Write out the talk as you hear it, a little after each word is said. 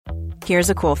Here's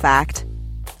a cool fact.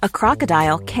 A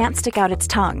crocodile can't stick out its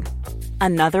tongue.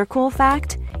 Another cool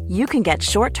fact, you can get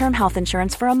short-term health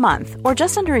insurance for a month or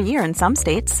just under a year in some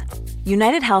states.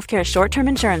 United Healthcare short-term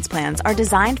insurance plans are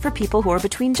designed for people who are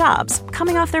between jobs,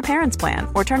 coming off their parents' plan,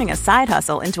 or turning a side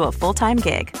hustle into a full-time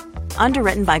gig.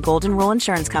 Underwritten by Golden Rule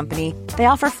Insurance Company, they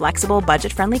offer flexible,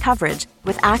 budget-friendly coverage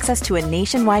with access to a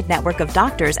nationwide network of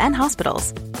doctors and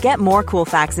hospitals. Get more cool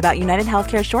facts about United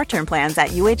Healthcare short-term plans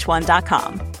at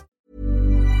uh1.com.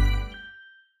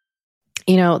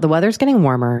 You know, the weather's getting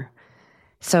warmer,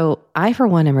 so I, for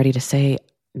one, am ready to say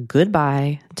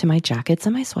goodbye to my jackets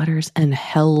and my sweaters and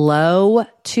hello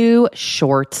to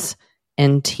shorts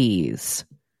and tees.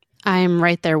 I'm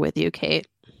right there with you, Kate.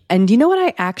 And you know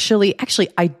what?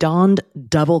 I donned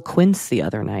double quince the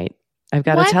other night. I've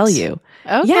got to tell you.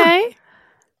 Okay. Yeah.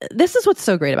 This is what's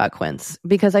so great about quince,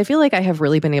 because I feel like I have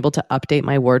really been able to update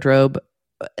my wardrobe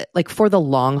like for the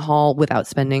long haul without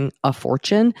spending a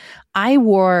fortune. I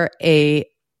wore a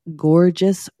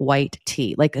gorgeous white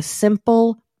tee, like a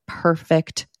simple,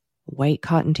 perfect white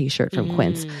cotton t-shirt from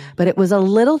Quince, but it was a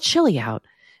little chilly out.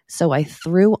 So I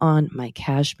threw on my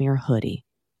cashmere hoodie,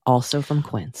 also from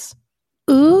Quince.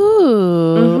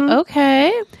 Ooh,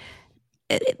 okay.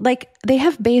 Like, they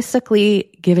have basically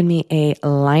given me a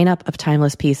lineup of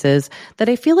timeless pieces that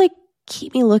I feel like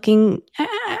keep me looking,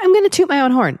 I'm going to toot my own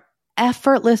horn,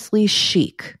 effortlessly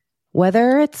chic,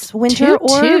 whether it's winter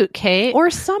or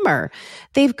summer.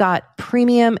 They've got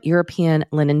premium European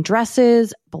linen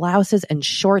dresses, blouses, and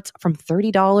shorts from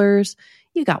 $30.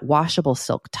 You got washable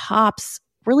silk tops,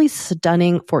 really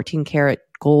stunning 14 karat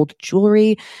gold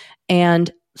jewelry, and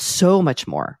so much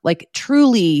more. Like,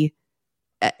 truly,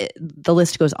 the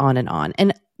list goes on and on.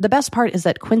 And the best part is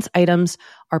that Quince items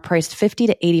are priced 50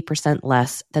 to 80%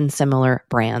 less than similar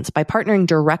brands. By partnering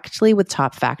directly with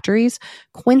top factories,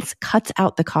 Quince cuts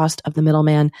out the cost of the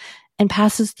middleman and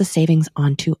passes the savings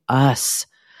on to us.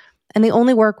 And they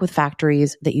only work with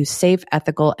factories that use safe,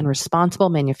 ethical, and responsible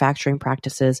manufacturing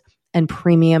practices and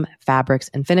premium fabrics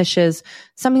and finishes,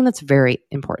 something that's very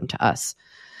important to us.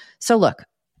 So look,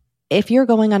 if you're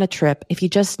going on a trip, if you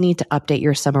just need to update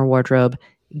your summer wardrobe,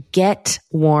 get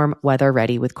warm weather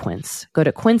ready with Quince. Go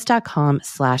to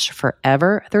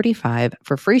quince.com/forever35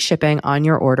 for free shipping on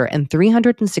your order and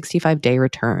 365-day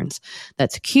returns.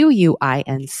 That's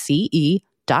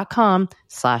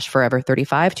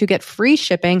QUINCE.com/forever35 to get free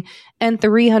shipping and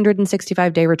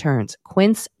 365-day returns.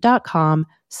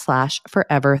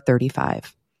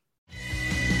 Quince.com/forever35.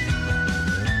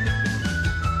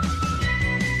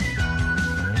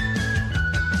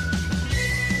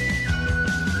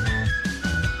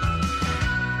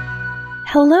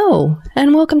 Hello,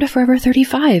 and welcome to Forever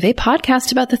 35, a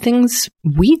podcast about the things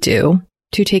we do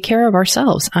to take care of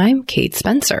ourselves. I'm Kate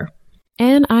Spencer.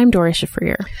 And I'm Dory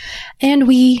Shafrir. And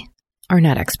we are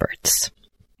not experts.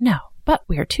 No, but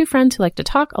we are two friends who like to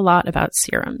talk a lot about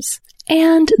serums.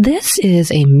 And this is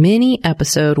a mini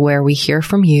episode where we hear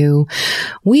from you,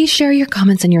 we share your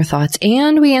comments and your thoughts,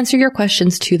 and we answer your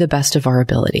questions to the best of our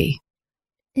ability.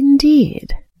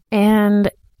 Indeed. And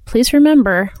please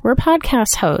remember, we're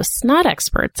podcast hosts, not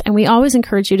experts, and we always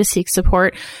encourage you to seek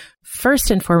support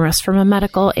first and foremost from a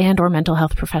medical and or mental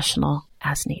health professional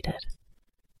as needed.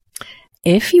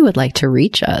 If you would like to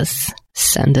reach us,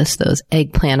 send us those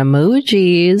eggplant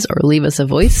emojis or leave us a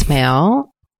voicemail.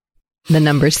 The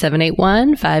number is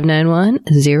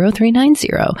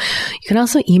 781-591-0390. You can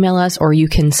also email us, or you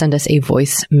can send us a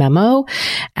voice memo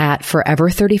at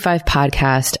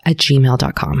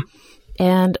forever35podcast@gmail.com.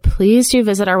 And please do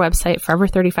visit our website,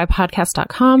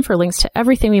 forever35podcast.com, for links to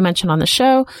everything we mentioned on the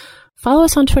show. Follow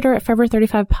us on Twitter at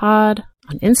Forever35Pod,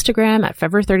 on Instagram at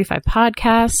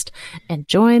Forever35Podcast, and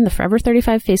join the Forever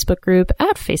 35 Facebook group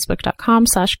at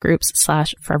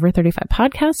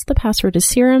facebook.com/groups/Forever35Podcast. The password is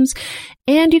serums.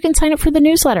 And you can sign up for the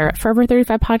newsletter at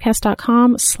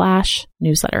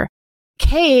Forever35Podcast.com/newsletter.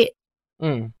 Kate,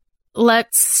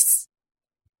 let's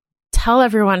tell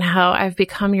everyone how I've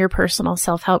become your personal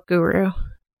self-help guru.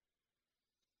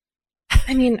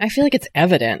 I mean, I feel like it's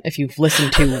evident if you've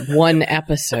listened to one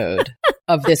episode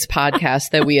of this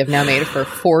podcast that we have now made for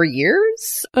 4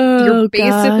 years. You're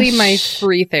basically my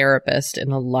free therapist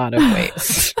in a lot of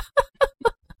ways.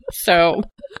 So,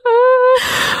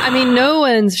 I mean, no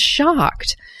one's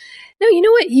shocked. No, you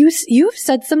know what? You've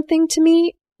said something to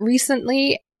me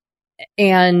recently,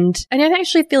 and I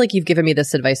actually feel like you've given me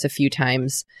this advice a few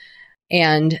times.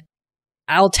 And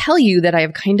I'll tell you that I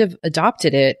have kind of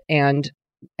adopted it, and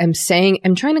I'm trying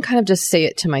to kind of just say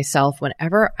it to myself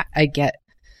whenever I get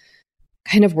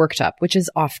kind of worked up, which is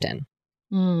often.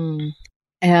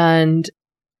 And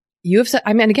you have said,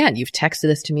 I mean, again, you've texted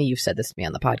this to me. You've said this to me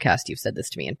on the podcast. You've said this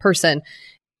to me in person.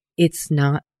 It's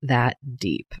not that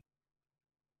deep.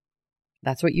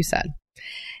 That's what you said.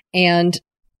 And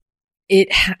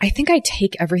I think I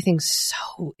take everything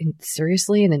so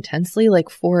seriously and intensely. Like,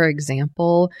 for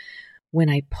example, when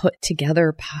I put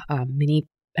together mini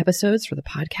episodes for the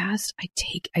podcast, I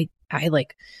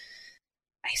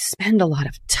spend a lot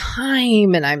of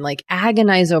time and I'm like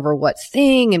agonize over what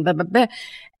thing and blah, blah, blah.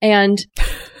 And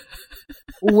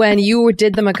when you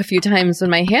did them like a few times when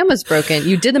my hand was broken,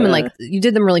 you did them you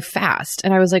did them really fast.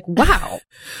 And I was like, wow.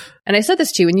 And I said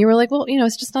this to you and you were like, well,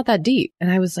 it's just not that deep.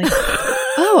 And I was like,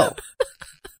 oh.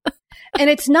 And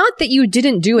it's not that you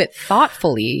didn't do it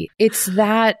thoughtfully. It's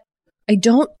that I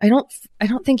don't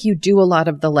think you do a lot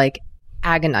of the like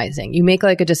agonizing. You make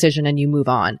like a decision and you move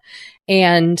on.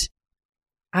 And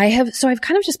I've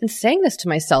kind of just been saying this to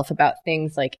myself about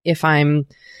things like if I'm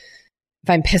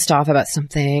pissed off about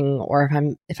something or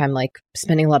if I'm like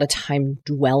spending a lot of time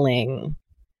dwelling,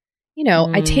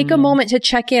 I take a moment to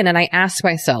check in and I ask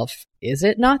myself, is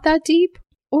it not that deep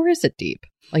or is it deep?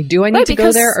 Like, do I need to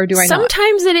go there or do I not?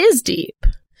 Sometimes it is deep.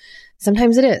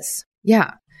 Sometimes it is.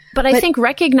 Yeah. But I think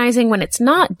recognizing when it's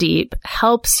not deep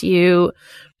helps you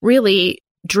really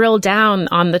drill down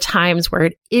on the times where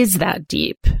it is that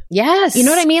deep. Yes. You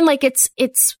know what I mean? Like it's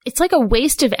like a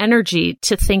waste of energy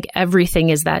to think everything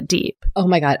is that deep. Oh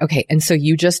my God. Okay. And so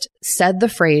you just said the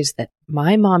phrase that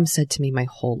my mom said to me my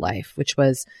whole life, which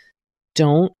was,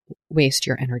 don't waste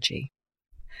your energy.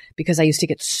 Because I used to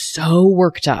get so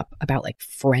worked up about like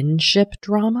friendship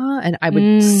drama and I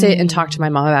would sit and talk to my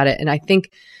mom about it. And I think,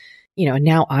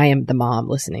 now I am the mom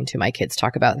listening to my kids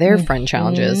talk about their friend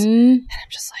challenges. And I'm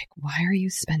just like, why are you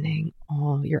spending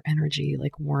all your energy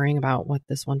like worrying about what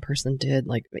this one person did?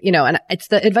 Like, and it's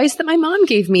the advice that my mom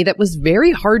gave me that was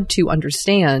very hard to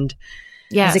understand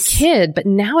as a kid. But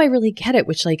now I really get it,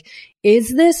 which like,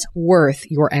 is this worth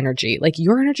your energy? Like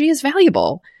your energy is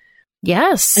valuable.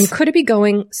 Yes. And could it be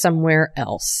going somewhere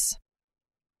else?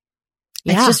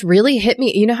 Yeah. It's just really hit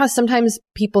me. You know how sometimes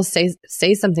people say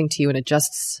something to you and it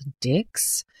just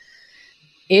sticks?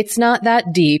 It's not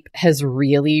that deep has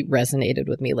really resonated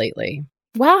with me lately.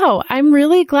 Wow. I'm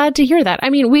really glad to hear that. I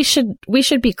mean, we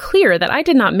should be clear that I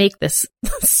did not make this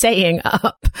saying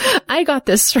up. I got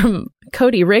this from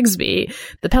Cody Rigsby,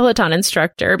 the Peloton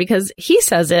instructor, because he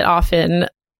says it often.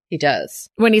 He does.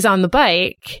 When he's on the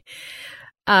bike.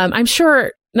 I'm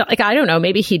sure, like, I don't know,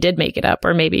 maybe he did make it up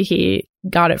or maybe he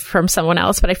got it from someone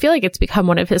else, but I feel like it's become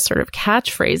one of his sort of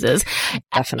catchphrases.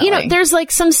 Definitely. There's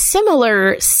like some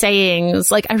similar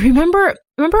sayings. Like I remember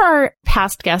our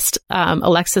past guest,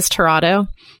 Alexis Tirado.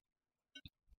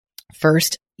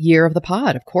 First year of the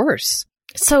pod, of course.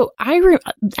 So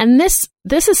and this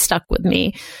has stuck with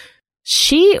me.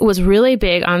 She was really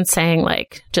big on saying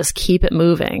like, just keep it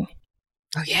moving.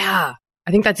 Oh yeah.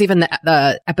 I think that's even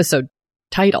the episode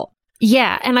title.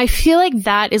 Yeah. And I feel like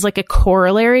that is like a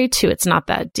corollary to it's not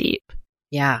that deep.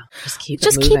 Yeah. Just keep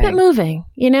it moving,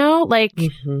 like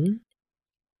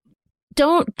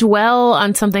don't dwell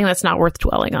on something that's not worth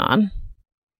dwelling on.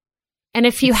 And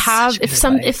if you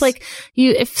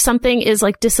if something is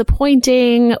like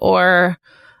disappointing or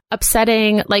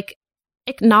upsetting, like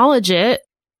acknowledge it,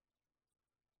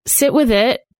 sit with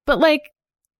it, but like,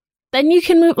 then you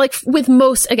can move, like with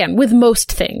most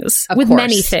things, of with course.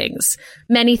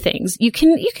 many things, you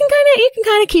can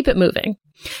kind of keep it moving.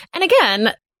 And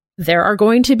again, there are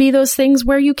going to be those things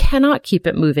where you cannot keep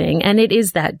it moving and it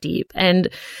is that deep. And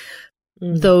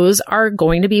those are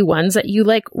going to be ones that you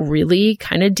like really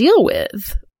kind of deal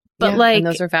with. But and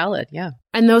those are valid. Yeah.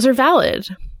 And those are valid.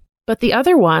 But the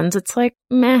other ones, it's like,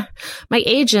 meh. My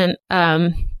agent,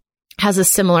 has a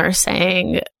similar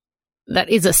saying that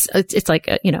is it's like,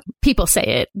 people say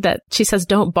it, that she says,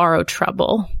 don't borrow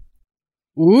trouble.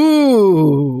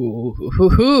 Ooh,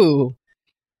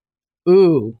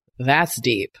 that's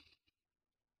deep.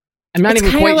 I'm not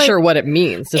even quite sure what it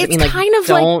means. Does it mean like kind of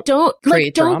don't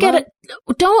like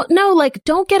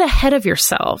don't get ahead of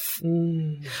yourself.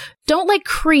 Don't like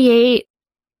create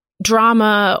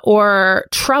drama or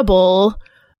trouble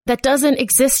that doesn't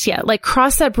exist yet. Like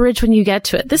cross that bridge when you get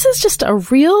to it. This is just a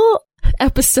real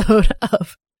episode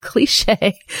of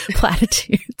cliche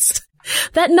platitudes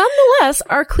that nonetheless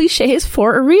are cliches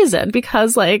for a reason,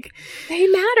 because like they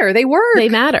matter. They work. They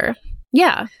matter.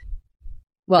 Yeah.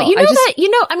 Well,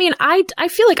 I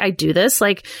feel like I do this.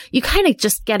 Like you kind of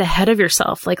just get ahead of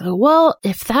yourself. Like, well,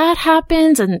 if that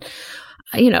happens and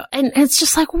and it's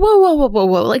just like,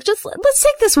 whoa. Like just let's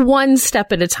take this one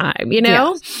step at a time,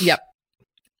 Yes. Yep.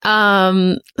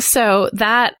 So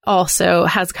that also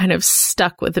has kind of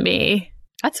stuck with me.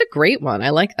 That's a great one. I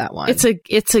like that one. It's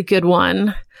a good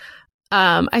one.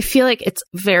 I feel like it's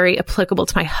very applicable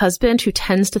to my husband, who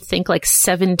tends to think like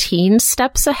 17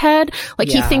 steps ahead. Like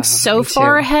he thinks so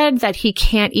far ahead that he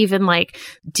can't even like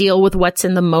deal with what's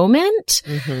in the moment.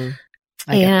 Mm-hmm.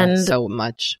 I get that so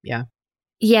much. Yeah.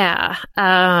 Yeah.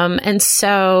 And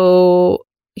so,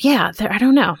 yeah, I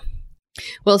don't know.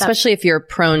 Well, especially if you're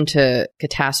prone to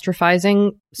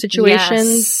catastrophizing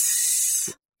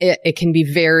situations, it can be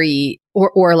very,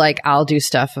 or like I'll do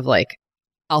stuff of like,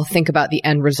 I'll think about the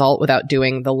end result without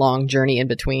doing the long journey in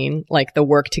between. Like the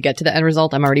work to get to the end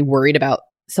result, I'm already worried about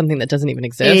something that doesn't even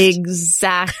exist.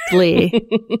 Exactly.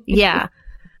 Yeah.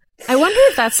 I wonder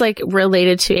if that's like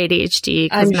related to ADHD,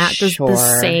 because Matt does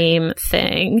the same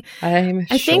thing. I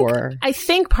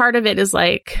think part of it is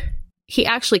like he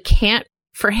actually can't,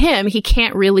 for him, he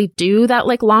can't really do that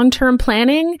like long-term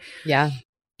planning. Yeah.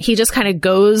 He just kind of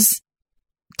goes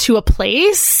to a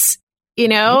place, you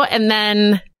know, and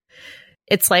then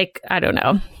it's like, I don't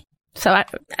know. So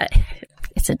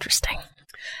it's interesting.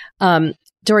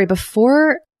 Dory,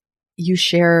 before you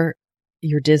share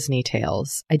your Disney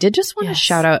tales, I did just want to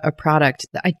shout out a product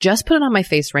that I just put it on my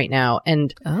face right now.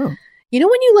 And you know,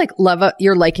 when you like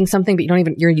you're liking something, but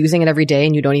you're using it every day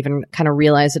and you don't even kind of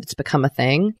realize that it's become a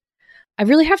thing. I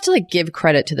really have to like give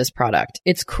credit to this product.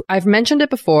 I've mentioned it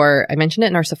before. I mentioned it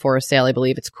in our Sephora sale, I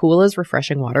believe. It's Coola's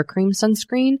Refreshing Water Cream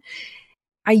Sunscreen.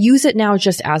 I use it now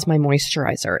just as my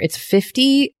moisturizer. It's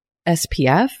 50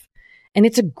 SPF and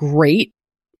it's a great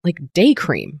like day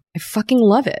cream. I fucking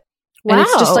love it. Wow. And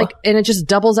it's just like, and it just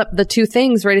doubles up the two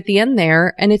things right at the end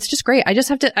there. And it's just great. I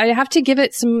have to give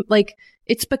it some, like,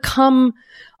 it's become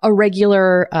a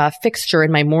regular fixture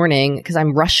in my morning because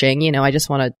I'm rushing, you know, I just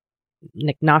want to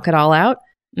knock it all out.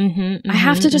 I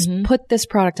have to just put this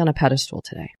product on a pedestal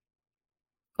today.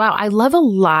 Wow. I love a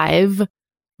live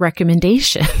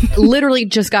recommendation. Literally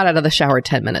just got out of the shower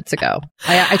 10 minutes ago.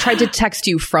 I tried to text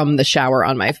you from the shower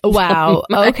on my phone. Wow.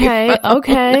 Okay.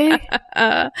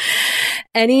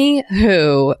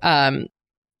 Anywho,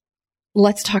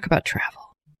 let's talk about travel.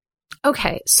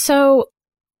 Okay. So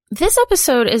this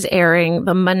episode is airing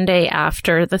the Monday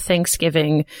after the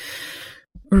Thanksgiving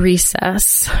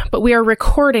recess, but we are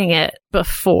recording it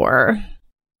before.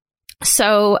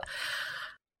 So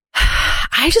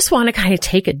I just want to kind of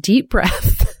take a deep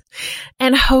breath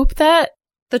and hope that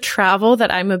the travel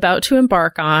that I'm about to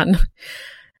embark on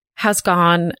has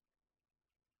gone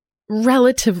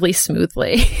relatively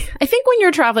smoothly. I think when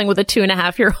you're traveling with a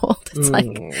 2.5-year-old, it's like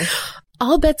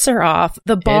all bets are off.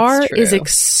 The bar is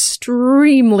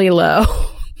extremely low.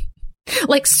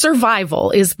 Like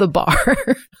survival is the bar.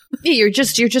 Yeah, you're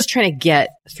just trying to get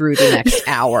through the next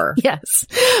hour. Yes.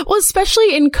 Well,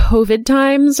 especially in COVID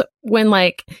times when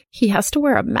like he has to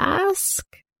wear a mask.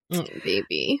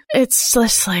 Baby. It's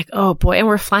just like, oh boy. And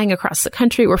we're flying across the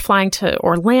country. We're flying to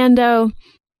Orlando.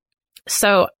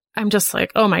 So I'm just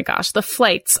like, oh my gosh, the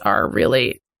flights are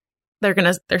really,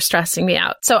 they're stressing me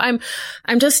out. So I'm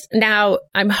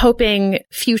hoping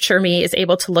future me is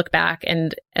able to look back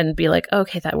and be like,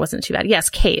 okay, that wasn't too bad. Yes,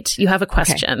 Kate, you have a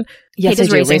question. Okay. Yes, Kate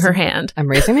is raising her hand. I'm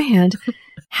raising my hand.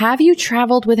 Have you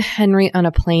traveled with Henry on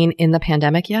a plane in the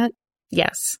pandemic yet?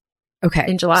 Yes. Okay.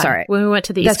 In July. Sorry. When we went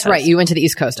to the East Coast. That's right. You went to the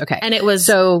East Coast. Okay. And it was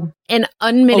an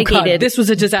unmitigated. Oh God, this was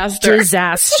a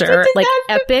disaster. Like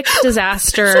epic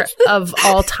disaster of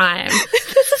all time.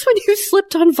 This is when you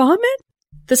slipped on vomit?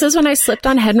 This is when I slipped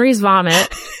on Henry's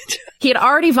vomit. He had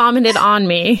already vomited on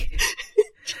me.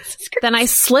 Then I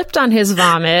slipped on his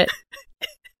vomit.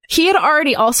 He had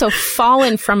already also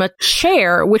fallen from a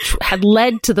chair, which had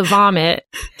led to the vomit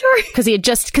because he had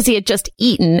just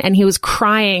eaten, and he was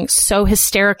crying so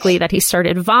hysterically that he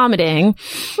started vomiting.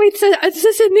 Wait, so is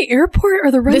this in the airport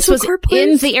or the rental car place?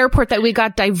 This was in the airport that we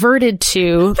got diverted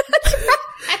to.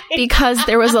 Because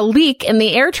there was a leak in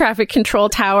the air traffic control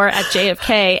tower at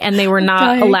JFK and they were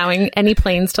not allowing any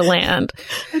planes to land.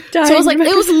 So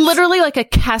it was literally like a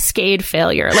cascade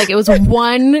failure. Like it was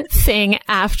one thing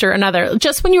after another.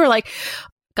 Just when you were like,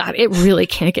 God, it really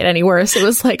can't get any worse. It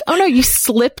was like, oh no, you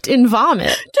slipped in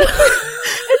vomit.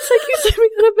 It's like you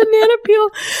slipping on a banana peel.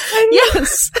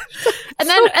 Yes. And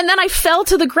then I fell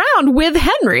to the ground with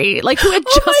Henry, like who had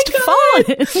just fallen.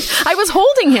 I was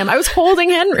holding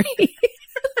Henry.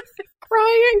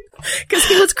 Crying because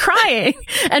he was crying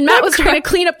and Matt was trying to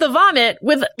clean up the vomit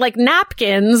with like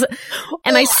napkins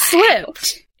and I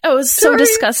slipped. Oh, it was so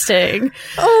disgusting.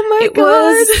 Oh my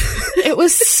God. It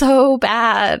was so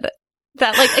bad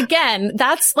that like, again,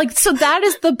 that's like, so that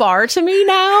is the bar to me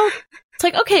now. It's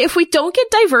like, okay, if we don't get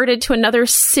diverted to another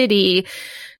city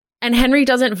and Henry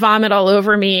doesn't vomit all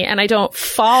over me and I don't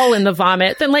fall in the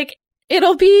vomit, then like,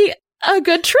 it'll be a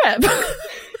good trip.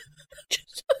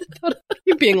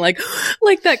 You being like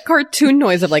that cartoon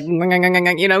noise of like, you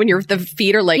know, when the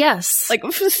feet are like, yes, like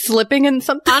slipping in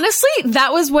something. Honestly,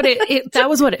 that was what that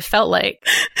was what it felt like.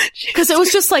 Because it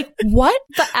was just like, what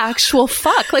the actual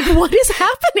fuck? Like, what is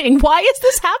happening? Why is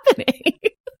this happening?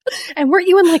 And weren't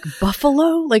you in like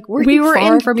Buffalo? Like, we were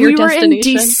far from your destination? We were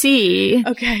in DC.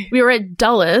 Okay. We were at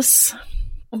Dulles.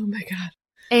 Oh my God.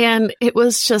 And it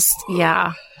was just,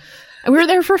 yeah. And we were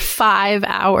there for 5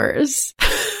 hours.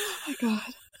 Oh my God.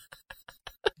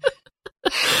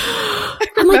 I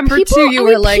remember too, you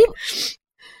were like,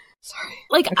 sorry.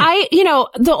 Like, okay.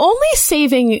 The only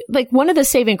saving, like, one of the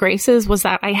saving graces was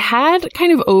that I had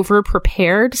kind of over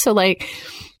prepared. So, like,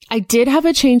 I did have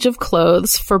a change of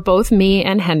clothes for both me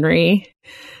and Henry.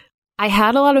 I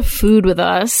had a lot of food with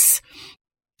us.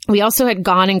 We also had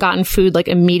gone and gotten food like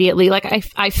immediately. Like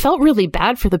I felt really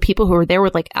bad for the people who were there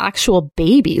with like actual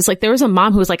babies. Like there was a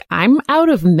mom who was like, I'm out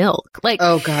of milk. Like,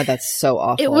 oh God, that's so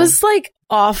awful. It was like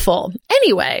awful.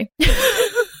 Anyway.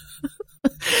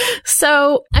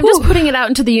 So I'm just putting it out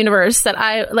into the universe that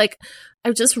I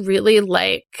just really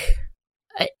like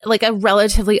a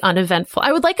relatively uneventful.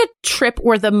 I would like a trip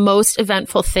where the most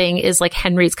eventful thing is like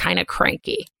Henry's kind of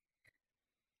cranky.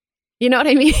 You know what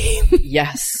I mean?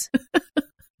 Yes.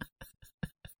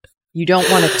 You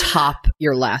don't want to top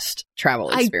your last travel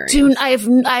experience.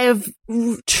 I have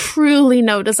truly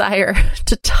no desire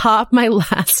to top my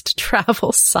last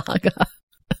travel saga.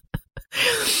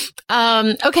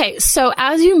 Okay, so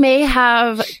as you may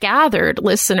have gathered,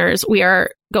 listeners, we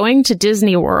are going to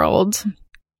Disney World,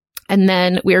 and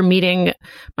then we are meeting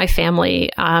my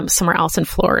family somewhere else in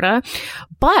Florida.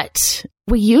 But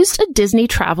we used a Disney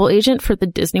travel agent for the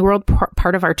Disney World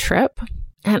part of our trip.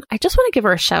 And I just want to give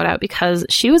her a shout out because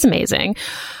she was amazing.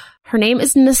 Her name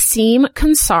is Naseem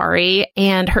Kansari,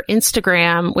 and her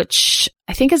Instagram, which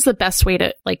I think is the best way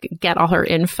to like get all her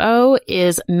info,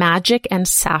 is Magic and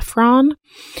Saffron.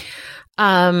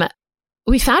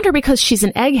 We found her because she's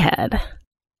an egghead,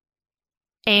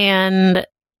 and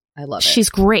I love it.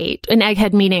 She's great. An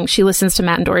egghead meaning she listens to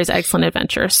Matt and Dory's Excellent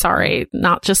Adventure. Sorry,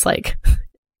 not just like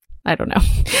I don't know.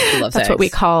 That's eggs. What we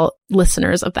call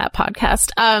listeners of that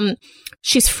podcast.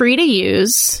 She's free to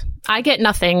use. I get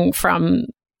nothing from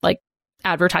like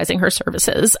advertising her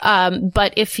services.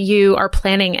 But if you are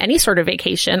planning any sort of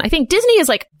vacation, I think Disney is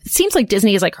like, it seems like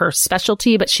Disney is like her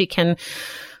specialty, but she can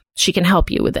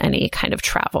help you with any kind of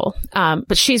travel.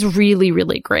 But she's really,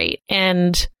 really great.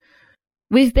 And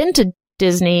we've been to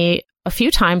Disney a few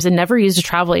times and never used a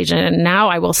travel agent. And now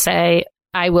I will say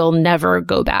I will never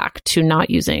go back to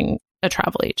not using a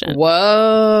travel agent.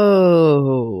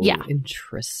 Whoa. Yeah.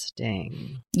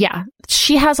 Interesting. Yeah.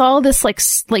 She has all this like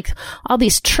all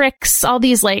these tricks, all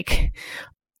these like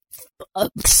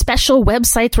special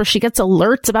websites where she gets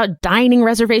alerts about dining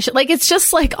reservation. Like it's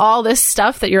just like all this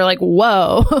stuff that you're like,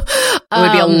 whoa. It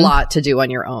would be a lot to do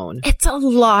on your own. It's a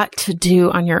lot to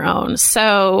do on your own.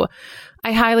 So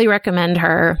I highly recommend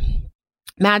her.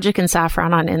 Magic and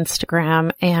Saffron on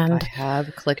Instagram. And I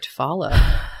have clicked follow.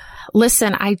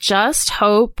 Listen, I just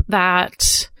hope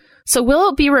that... So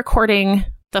we'll be recording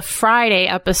the Friday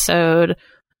episode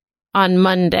on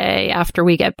Monday after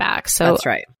we get back. So that's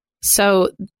right. So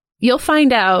you'll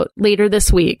find out later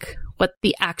this week what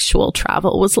the actual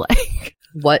travel was like.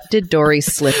 What did Dory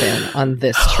slip in on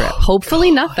this trip? Hopefully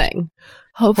nothing.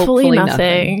 Hopefully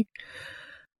nothing.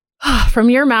 From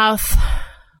your mouth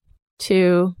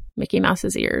to Mickey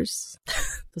Mouse's ears.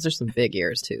 Those are some big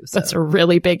ears too. So. Those are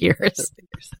really big ears.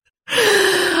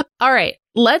 All right,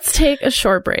 let's take a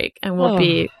short break and we'll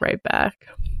be right back.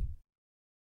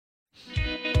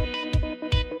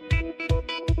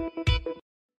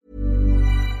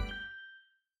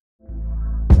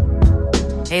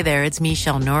 Hey there, it's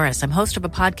Michelle Norris. I'm host of a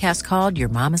podcast called Your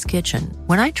Mama's Kitchen.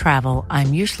 When I travel,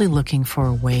 I'm usually looking for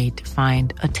a way to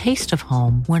find a taste of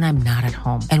home when I'm not at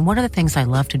home. And one of the things I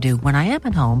love to do when I am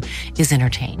at home is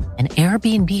entertain. And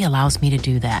Airbnb allows me to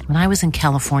do that. When I was in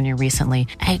California recently,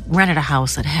 I rented a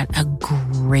house that had a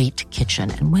great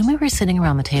kitchen. And when we were sitting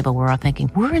around the table, we're all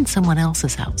thinking, we're in someone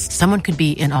else's house. Someone could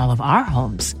be in all of our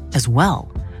homes as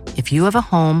well. If you have a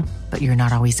home, but you're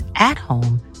not always at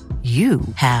home, you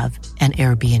have an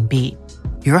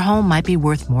Airbnb. Your home might be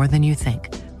worth more than you think.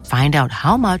 Find out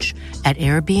how much at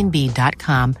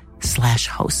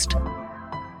airbnb.com/host.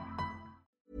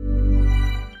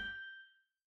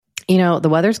 You know, the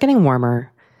weather's getting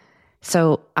warmer.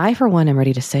 So I, for one, am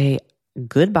ready to say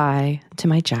goodbye to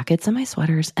my jackets and my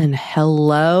sweaters and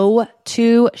hello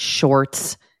to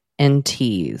shorts and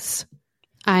tees.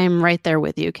 I'm right there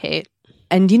with you, Kate.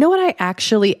 And you know what? I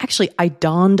actually, I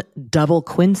donned double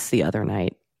quince the other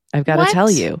night. I've got to tell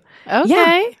you.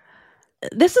 Okay. Yeah.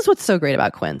 This is what's so great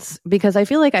about Quince, because I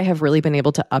feel like I have really been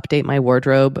able to update my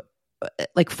wardrobe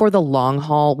like for the long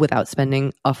haul without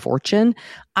spending a fortune.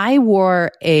 I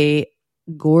wore a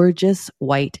gorgeous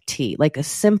white tee, like a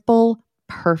simple,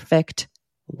 perfect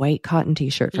white cotton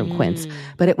t-shirt from Quince,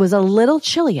 but it was a little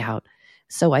chilly out.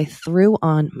 So I threw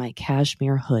on my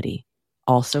cashmere hoodie,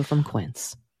 also from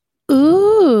Quince.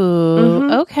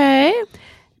 Ooh, okay.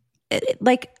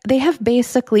 Like they have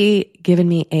basically given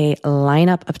me a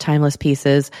lineup of timeless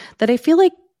pieces that I feel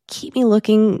like keep me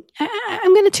looking,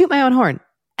 I'm going to toot my own horn,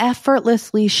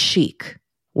 effortlessly chic,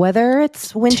 whether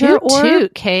it's winter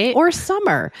or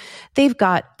summer. They've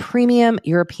got premium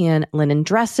European linen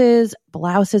dresses,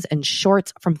 blouses, and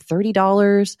shorts from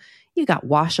 $30. You got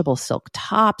washable silk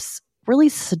tops, really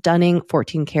stunning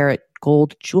 14 karat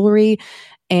gold jewelry,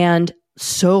 and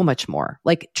so much more.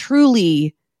 Like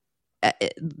truly,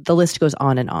 the list goes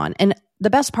on and on. And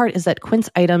the best part is that Quince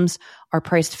items are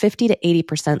priced 50 to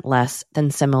 80% less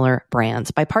than similar brands.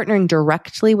 By partnering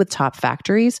directly with top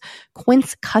factories,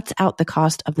 Quince cuts out the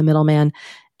cost of the middleman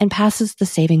and passes the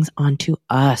savings on to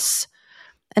us.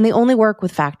 And they only work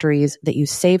with factories that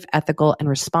use safe, ethical, and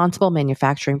responsible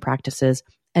manufacturing practices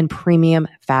and premium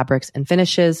fabrics and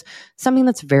finishes, something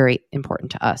that's very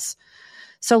important to us.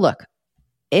 So look,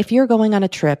 if you're going on a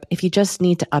trip, if you just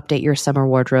need to update your summer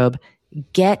wardrobe,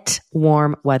 get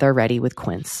warm weather ready with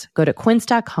Quince. Go to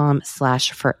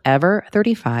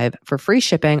quince.com/forever35 for free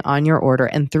shipping on your order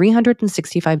and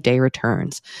 365-day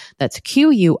returns. That's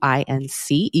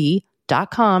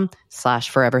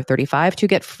QUINCE.com/forever35 to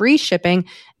get free shipping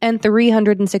and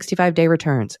 365-day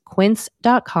returns.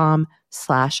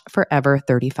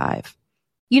 Quince.com/forever35.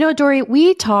 You know, Dory,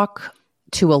 we talk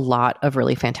to a lot of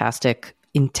really fantastic,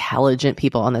 intelligent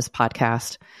people on this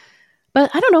podcast. But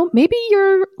I don't know, maybe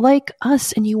you're like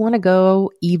us and you want to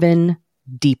go even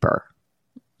deeper.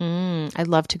 I'd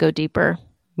love to go deeper.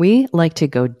 We like to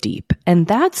go deep. And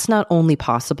that's not only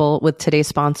possible with today's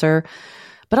sponsor,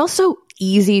 but also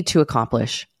easy to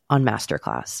accomplish on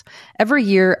Masterclass. Every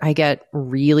year I get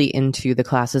really into the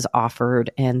classes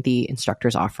offered and the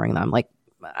instructors offering them. Like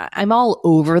I'm all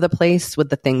over the place with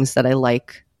the things that I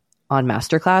like on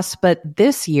Masterclass, but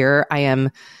this year I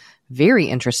am very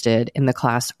interested in the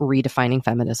class Redefining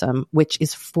Feminism, which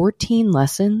is 14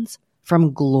 lessons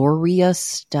from Gloria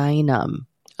Steinem.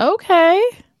 Okay.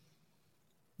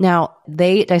 Now,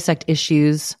 they dissect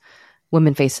issues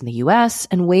women face in the U.S.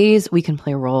 and ways we can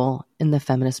play a role in the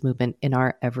feminist movement in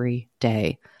our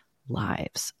everyday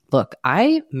lives. Look,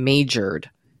 I majored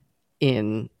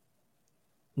in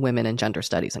women and gender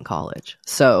studies in college,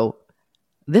 so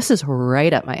this is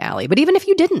right up my alley. But even if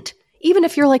you didn't, even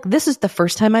if you're like, this is the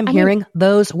first time I'm hearing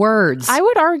those words. I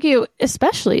would argue,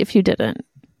 especially if you didn't.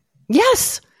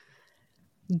 Yes.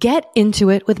 Get into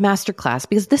it with Masterclass,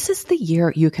 because this is the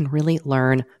year you can really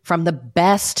learn from the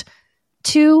best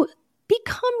to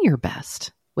become your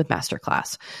best with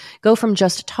Masterclass. Go from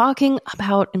just talking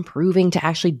about improving to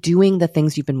actually doing the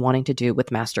things you've been wanting to do with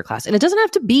Masterclass. And it doesn't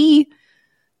have to be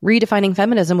redefining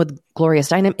feminism with Gloria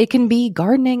Steinem. It can be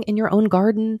gardening in your own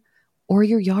garden or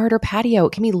your yard or patio.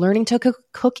 It can be learning to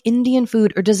cook Indian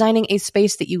food or designing a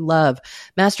space that you love.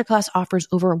 Masterclass offers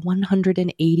over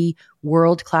 180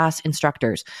 world-class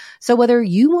instructors. So whether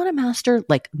you want to master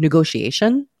like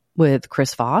negotiation with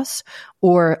Chris Voss,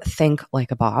 or think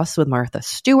like a boss with Martha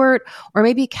Stewart, or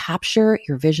maybe capture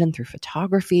your vision through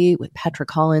photography with Petra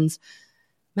Collins,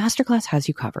 Masterclass has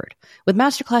you covered. With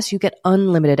Masterclass, you get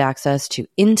unlimited access to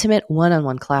intimate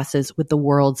one-on-one classes with the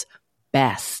world's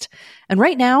best. And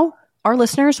right now, our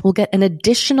listeners will get an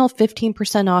additional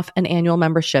 15% off an annual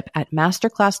membership at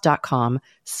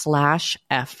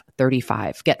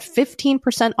masterclass.com/F35. Get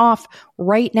 15% off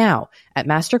right now at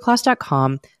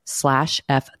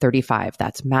masterclass.com/F35.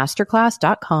 That's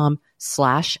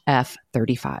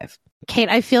masterclass.com/F35. Kate,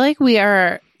 I feel like we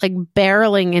are like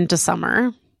barreling into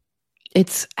summer.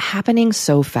 It's happening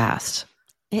so fast.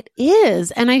 It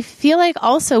is. And I feel like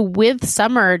also with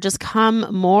summer just come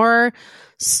more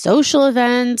social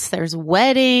events. There's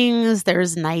weddings,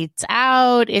 there's nights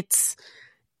out, it's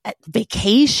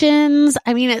vacations.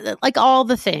 I mean, like all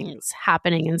the things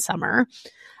happening in summer.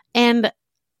 And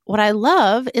what I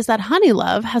love is that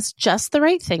Honeylove has just the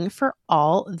right thing for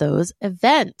all those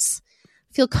events.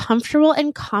 Feel comfortable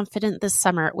and confident this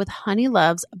summer with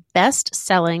Honeylove's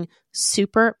best-selling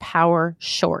Super Power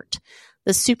Short.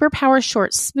 The Super Power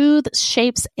Short smooths,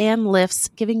 shapes, and lifts,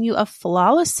 giving you a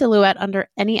flawless silhouette under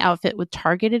any outfit with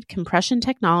targeted compression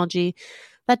technology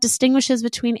that distinguishes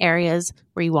between areas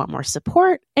where you want more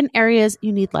support and areas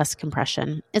you need less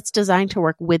compression. It's designed to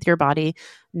work with your body,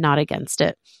 not against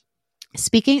it.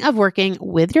 Speaking of working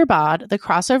with your bod, the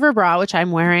crossover bra, which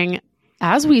I'm wearing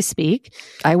as we speak.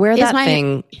 I wear that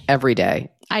thing every day.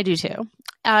 I do too.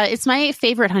 It's my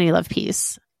favorite Honeylove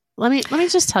piece. Let me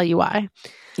just tell you why.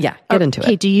 Yeah, get into it.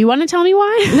 Okay, do you want to tell me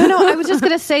why? No, I was just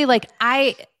going to say, like,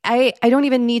 I don't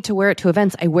even need to wear it to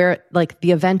events. I wear it, like,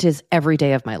 the event is every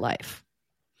day of my life.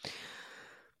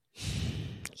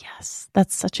 Yes,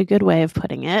 that's such a good way of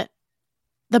putting it.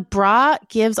 The bra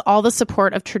gives all the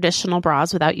support of traditional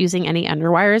bras without using any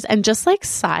underwires. And just like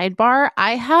sidebar,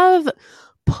 I have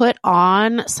put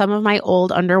on some of my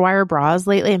old underwire bras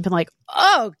lately and been like,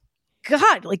 oh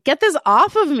God, like get this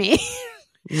off of me.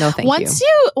 No, thank you.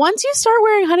 Once you start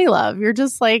wearing Honeylove, you're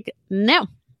just like, no,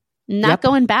 not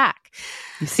going back.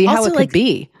 You see how it could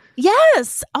be.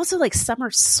 Yes. Also, like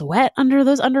summer sweat under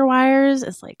those underwires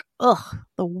is like, ugh,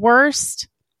 the worst.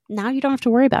 Now you don't have to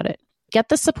worry about it. Get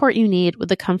the support you need with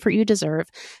the comfort you deserve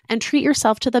and treat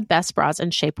yourself to the best bras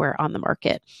and shapewear on the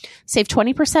market. Save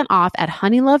 20% off at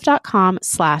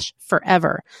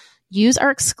honeylove.com/forever. Use our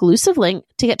exclusive link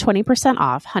to get 20%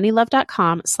 off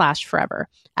honeylove.com/forever.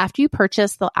 After you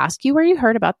purchase, they'll ask you where you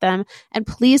heard about them, and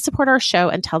please support our show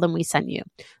and tell them we sent you.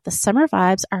 The summer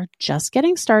vibes are just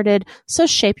getting started, so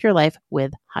shape your life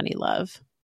with Honeylove.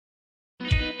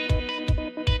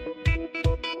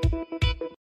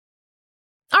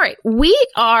 All right, we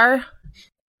are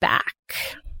back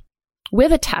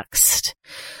with a text.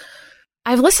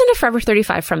 I've listened to Forever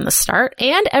 35 from the start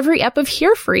and every ep of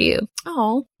Here For You.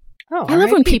 Oh, I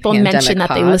love when people mention that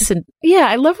they listen. Yeah,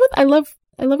 I love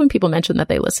when people mention that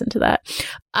they listen to that.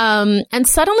 And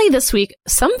suddenly this week,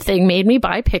 something made me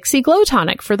buy Pixi Glow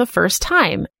Tonic for the first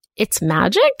time. It's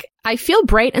magic. I feel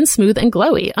bright and smooth and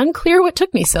glowy. Unclear what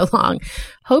took me so long.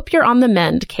 Hope you're on the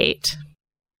mend, Kate.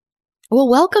 Well,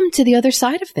 welcome to the other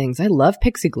side of things. I love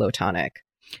Pixi Glow Tonic.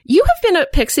 You have been a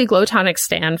Pixi Glow Tonic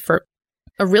stan for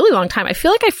a really long time. I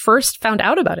feel like I first found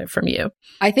out about it from you.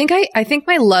 I think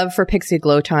my love for Pixi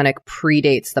Glow Tonic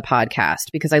predates the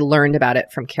podcast because I learned about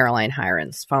it from Caroline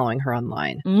Hirons, following her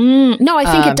online. No,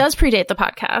 I think it does predate the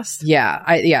podcast. Yeah,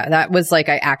 that was like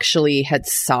I actually had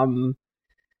some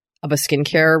of a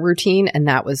skincare routine, and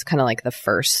that was kind of like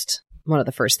one of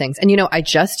the first things. And, I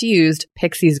just used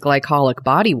Pixi's glycolic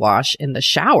body wash in the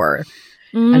shower,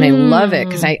 and I love it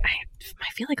because I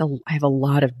feel like I have a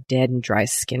lot of dead and dry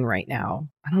skin right now.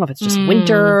 I don't know if it's just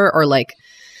winter or like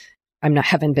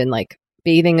haven't been like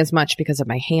bathing as much because of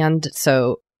my hand.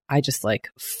 So I just like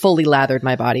fully lathered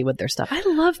my body with their stuff. I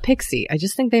love Pixi. I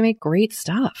just think they make great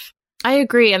stuff. I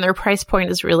agree. And their price point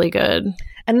is really good.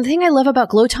 And the thing I love about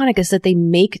Glow Tonic is that they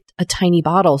make a tiny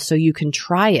bottle so you can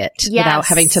try it without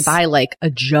having to buy like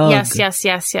a jug. Yes.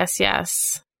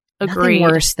 Agreed. Nothing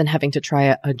worse than having to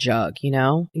try a jug,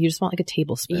 You just want like a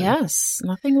tablespoon. Yes.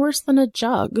 Nothing worse than a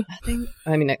jug.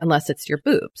 Unless it's your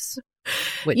boobs,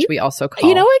 which we also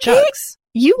call jugs. Kate?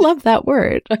 You love that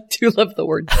word. I do love the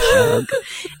word jug.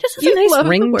 Just has a nice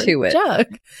ring to it. Jug.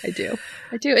 I do.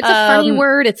 It's a funny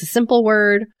word. It's a simple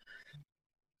word.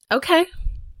 Okay.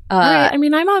 All right.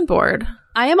 I'm on board.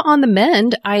 I am on the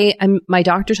mend. My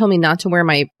doctor told me not to wear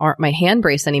my hand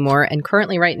brace anymore. And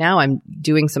currently right now I'm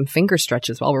doing some finger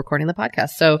stretches while recording the podcast.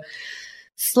 So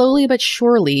slowly but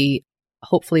surely,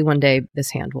 hopefully one day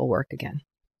this hand will work again.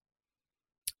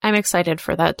 I'm excited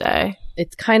for that day.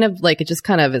 It's kind of like, it just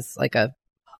kind of is like I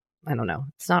don't know.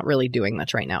 It's not really doing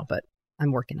much right now, but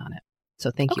I'm working on it.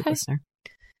 So thank you, listener.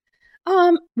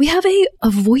 We have a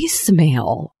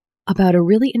voicemail about a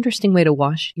really interesting way to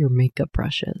wash your makeup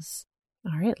brushes.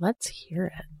 All right, let's hear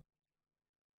it.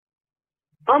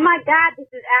 Oh my God, this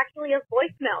is actually a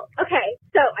voicemail. Okay,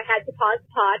 so I had to pause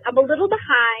the pod. I'm a little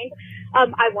behind.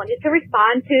 I wanted to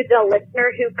respond to the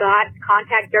listener who got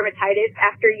contact dermatitis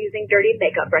after using dirty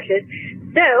makeup brushes.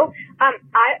 So,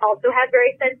 I also have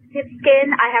very sensitive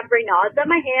skin. I have Raynaud's on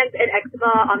my hands and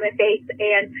eczema on my face,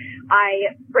 and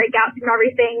I break out from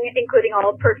everything, including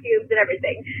all perfumes and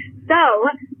everything. So,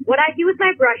 what I do with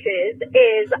my brushes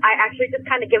is I actually just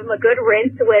kind of give them a good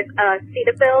rinse with a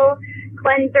Cetaphil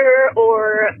cleanser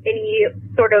or any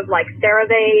sort of like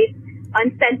CeraVe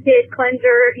unscented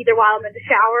cleanser, either while I'm in the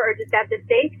shower or just at the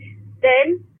sink.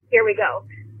 Then, here we go.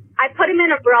 I put them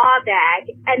in a bra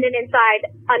bag, and then inside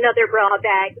another bra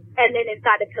bag, and then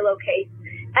inside a pillowcase.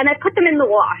 And I put them in the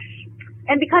wash.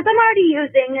 And because I'm already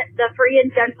using the Free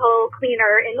and Gentle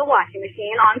cleaner in the washing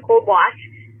machine on cold wash,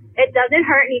 it doesn't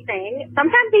hurt anything.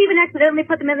 Sometimes I even accidentally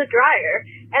put them in the dryer,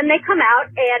 and they come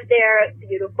out, and they're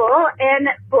beautiful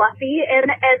and fluffy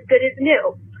and as good as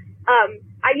new.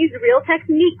 I use Real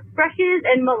Technique brushes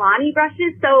and Milani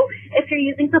brushes, so if you're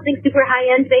using something super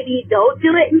high-end, maybe don't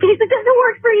do it in case it doesn't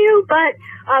work for you, but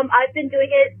I've been doing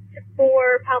it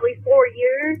for probably 4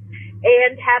 years,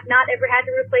 and have not ever had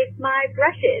to replace my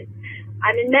brushes.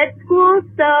 I'm in med school,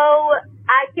 so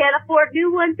I can't afford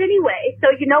new ones anyway. So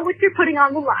you know what you're putting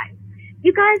on the line.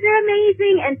 You guys are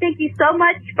amazing, and thank you so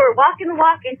much for walking the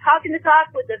walk and talking the talk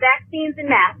with the vaccines and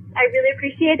masks. I really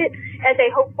appreciate it as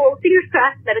a hopeful, fingers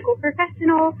crossed, medical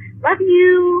professional. Love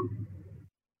you.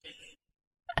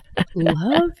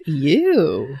 Love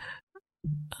you.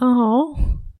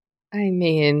 Oh. I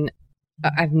mean,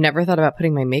 I've never thought about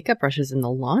putting my makeup brushes in the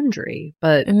laundry,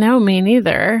 but No, me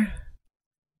neither.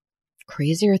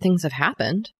 crazier things have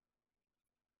happened.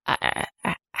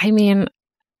 I mean,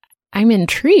 I'm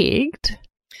intrigued,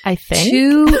 I think.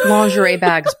 2 lingerie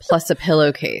bags plus a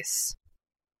pillowcase.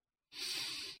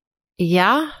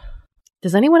 Yeah.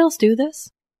 Does anyone else do this?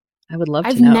 I would love to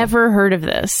I've know. never heard of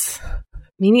this.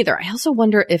 Me neither. I also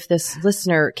wonder if this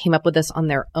listener came up with this on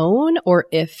their own or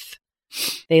if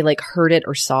they like heard it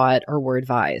or saw it or were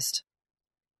advised.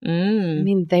 I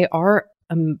mean, they are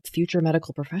a future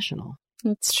medical professional.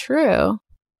 It's true.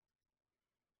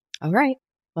 All right.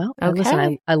 Well, Okay.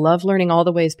 listen, I love learning all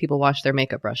the ways people wash their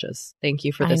makeup brushes. Thank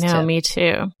you for this I know, tip. me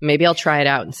too. Maybe I'll try it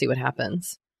out and see what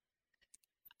happens.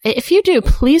 If you do,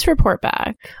 please report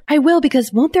back. I will,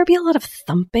 because won't there be a lot of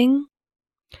thumping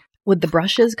with the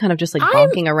brushes kind of just like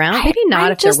bonking around? Maybe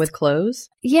not if they're with clothes.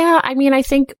 Yeah, I mean, I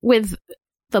think with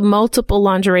the multiple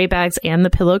lingerie bags and the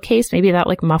pillowcase, maybe that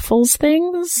like muffles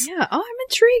things. Yeah. Oh,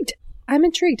 I'm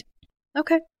intrigued.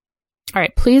 Okay. All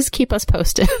right, please keep us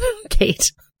posted,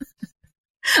 Kate.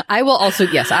 I will also,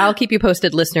 yes, I'll keep you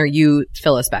posted, listener. You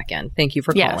fill us back in. Thank you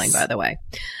for Yes. calling, by the way.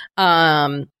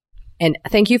 And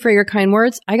thank you for your kind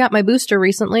words. I got my booster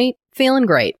recently. Feeling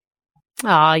great.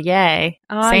 Aw, yay.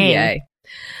 Same. Yay.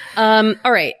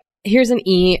 All right. Here's an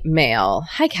email.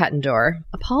 Hi, Cat and Door.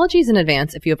 Apologies in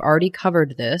advance if you have already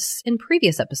covered this in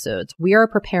previous episodes. We are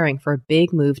preparing for a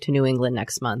big move to New England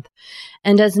next month.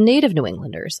 And as native New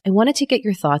Englanders, I wanted to get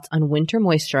your thoughts on winter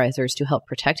moisturizers to help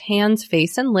protect hands,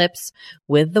 face, and lips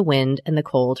with the wind and the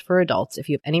cold for adults. If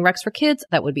you have any recs for kids,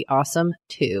 that would be awesome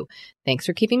too. Thanks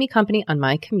for keeping me company on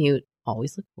my commute.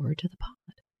 Always look forward to the pod.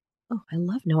 Oh, I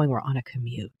love knowing we're on a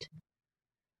commute.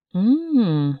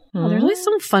 Oh, there's always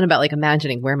something fun about like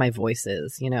imagining where my voice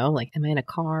is, you know, like, am I in a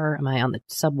car? Am I on the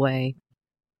subway?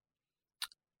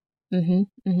 Just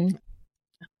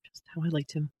how I like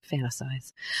to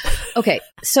fantasize. Okay.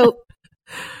 So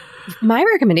my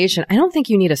recommendation, I don't think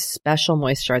you need a special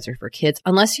moisturizer for kids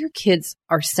unless your kids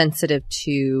are sensitive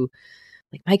to,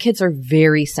 like my kids are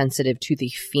very sensitive to the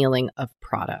feeling of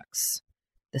products,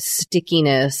 the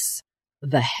stickiness,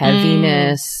 the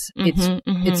heaviness.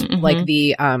 It's like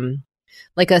the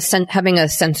having a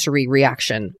sensory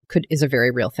reaction is a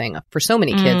very real thing for so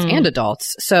many kids and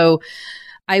adults. So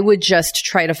I would just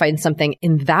try to find something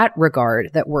in that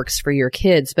regard that works for your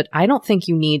kids, but I don't think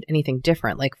you need anything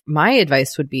different. Like my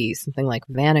advice would be something like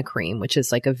Vanicream, which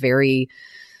is like a very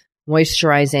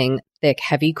moisturizing, thick,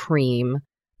 heavy cream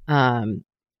that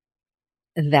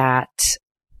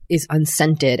is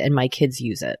unscented, and my kids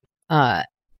use it.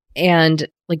 And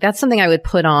like, that's something I would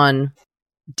put on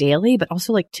daily, but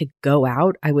also like to go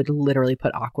out, I would literally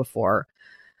put Aquaphor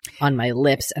on my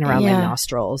lips and around my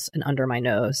nostrils and under my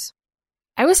nose.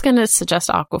 I was going to suggest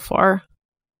Aquaphor.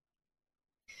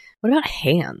 What about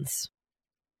hands?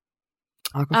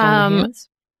 Aquaphor on hands?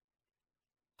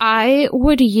 I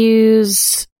would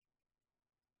use,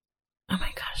 oh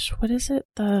my gosh, what is it?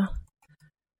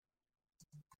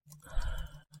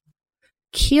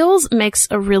 Kiehl's makes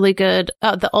a really good,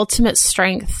 the Ultimate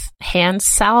Strength hand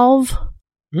salve.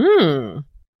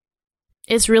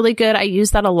 Is really good. I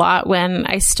used that a lot when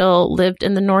I still lived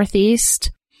in the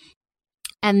Northeast.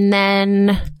 And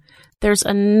then there's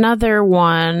another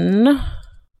one.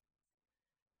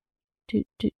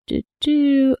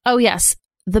 Oh, yes.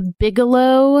 The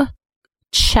Bigelow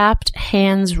Chapped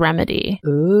Hands Remedy.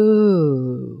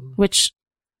 Ooh. Which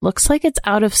looks like it's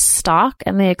out of stock,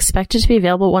 and they expect it to be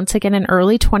available once again in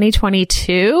early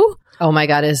 2022. Oh my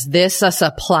God. Is this a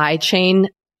supply chain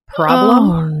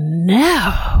problem? Oh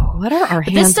no. What are our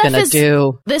hands going to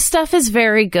do? This stuff is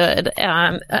very good.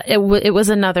 It was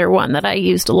another one that I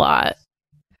used a lot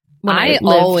when I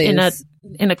lived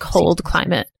in a cold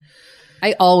climate.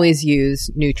 I always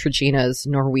use Neutrogena's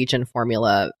Norwegian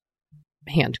formula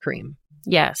hand cream.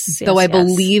 Yes. Though I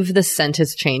believe the scent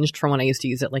has changed from when I used to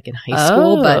use it like in high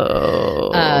school,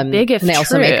 but big if and they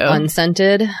also true. make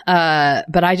unscented.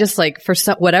 But I just like, for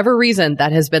whatever reason,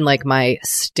 that has been like my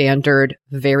standard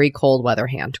very cold weather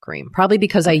hand cream. Probably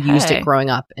because I used it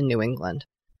growing up in New England.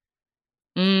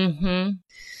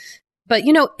 But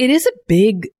you know, it is a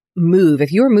big move.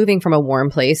 If you were moving from a warm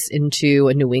place into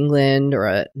a New England or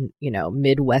a, you know,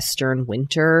 Midwestern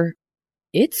winter,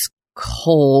 it's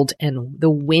cold, and the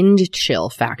wind chill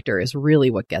factor is really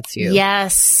what gets you.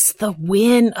 Yes, the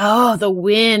wind. Oh, the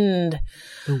wind.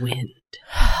 The wind.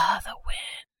 The wind.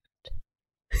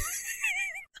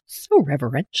 So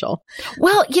reverential.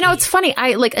 Well, it's funny. I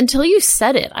until you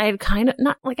said it, I had kind of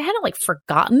I hadn't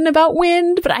forgotten about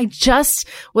wind, but I just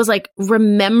was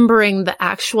remembering the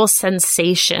actual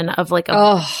sensation of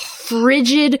a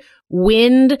frigid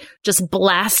wind just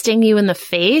blasting you in the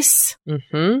face.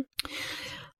 Mm-hmm.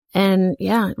 And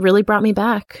yeah, it really brought me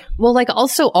back. Well,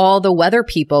 also all the weather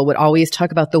people would always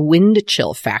talk about the wind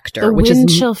chill factor, which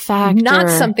is not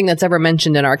something that's ever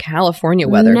mentioned in our California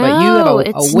weather. No, but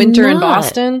you have a winter in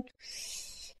Boston.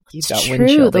 You've got true, wind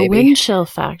chill, the wind chill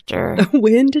factor. The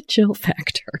wind chill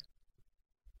factor.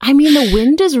 I mean, the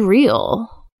wind is real.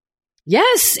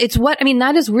 Yes,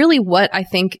 that is really what I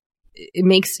think it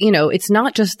makes, it's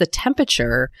not just the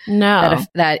temperature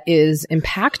that is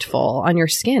impactful on your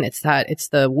skin. It's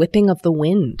the whipping of the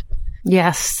wind.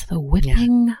 Yes, the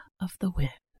whipping of the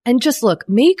wind. And just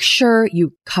make sure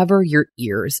you cover your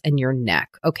ears and your neck,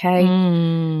 okay?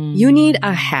 You need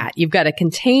a hat. You've got to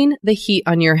contain the heat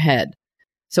on your head.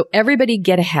 So everybody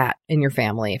get a hat in your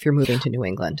family if you're moving to New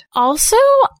England. Also,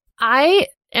 I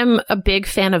am a big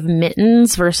fan of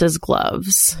mittens versus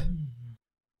gloves.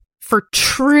 For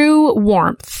true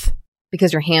warmth.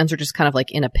 Because your hands are just kind of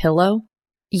in a pillow?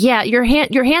 Yeah, your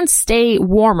hands stay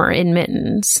warmer in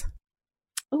mittens.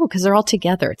 Oh, because they're all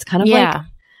together. It's kind of like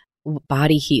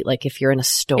body heat, if you're in a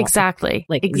store. Exactly.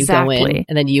 You go in,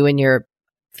 and then you and your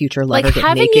future lover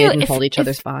get naked and hold each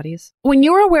other's bodies. When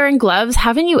you were wearing gloves,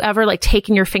 haven't you ever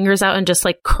taken your fingers out and just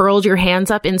curled your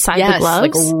hands up inside the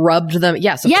gloves? Rubbed them.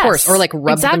 Yes, of course. Or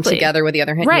rubbed them together with the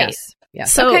other hand. Right.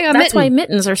 Yes. So that's why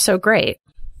mittens are so great.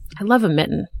 I love a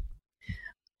mitten.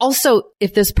 Also,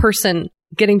 if this person,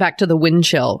 getting back to the wind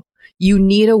chill, you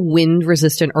need a wind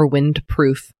resistant or wind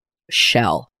proof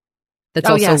shell that's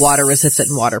water resistant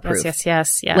and waterproof.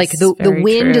 Yes. The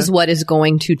wind is what is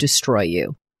going to destroy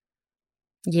you.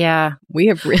 Yeah. We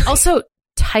have really... Also,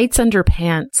 tights under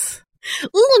pants.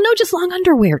 Oh, no, just long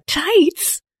underwear.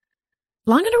 Tights.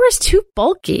 Long underwear is too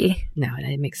bulky. No,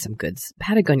 it makes some good.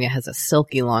 Patagonia has a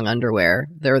silky long underwear.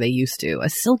 They used to. A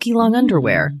silky long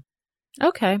underwear.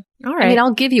 Okay. All right. I mean,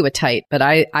 I'll give you a tight, but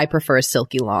I prefer a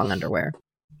silky long underwear.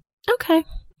 Okay.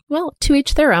 Well, to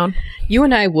each their own. You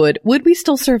and I would we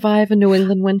still survive a New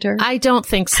England winter? I don't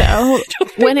think so.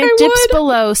 When it dips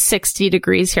below 60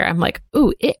 degrees here, I'm like,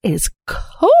 ooh, it is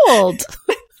cold.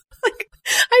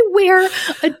 I wear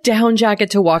a down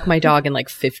jacket to walk my dog in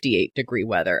 58 degree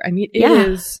weather. I mean, it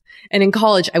is. And in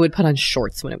college, I would put on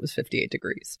shorts when it was 58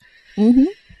 degrees. Mm-hmm.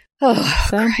 Oh,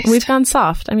 so Christ. We've gone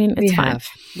soft. I mean, it's fine.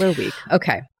 We're weak.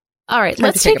 Okay. All right.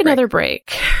 Let's take another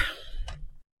break.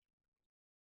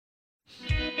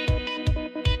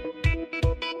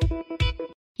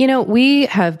 We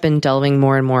have been delving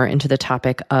more and more into the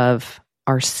topic of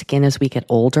our skin as we get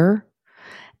older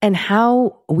and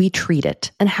how we treat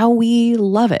it and how we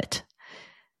love it.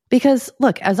 Because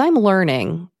look, as I'm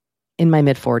learning in my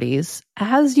mid-40s,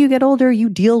 as you get older, you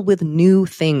deal with new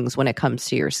things when it comes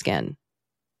to your skin.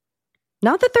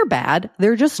 Not that they're bad,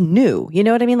 they're just new. You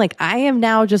know what I mean? I am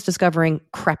now just discovering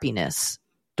crepiness,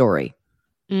 Dory.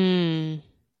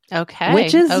 Okay.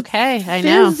 Which is I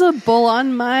know. visible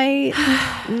on my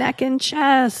neck and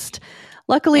chest.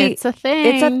 Luckily, it's a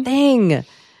thing.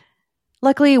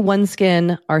 Luckily,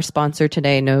 OneSkin, our sponsor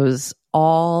today, knows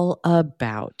all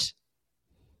about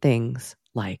things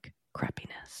like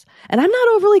crepiness. And I'm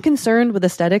not overly concerned with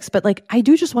aesthetics, but I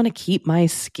do just want to keep my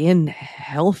skin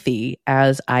healthy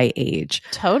as I age.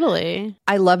 Totally.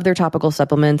 I love their topical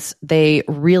supplements. They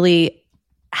really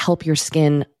help your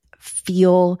skin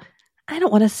feel, I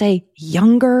don't want to say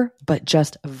younger, but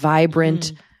just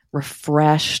vibrant,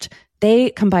 refreshed. They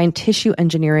combine tissue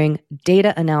engineering,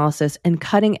 data analysis, and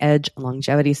cutting-edge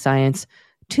longevity science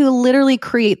to literally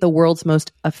create the world's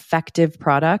most effective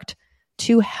product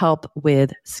to help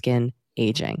with skin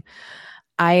aging.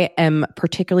 I am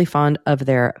particularly fond of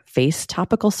their face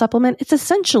topical supplement. It's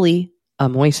essentially a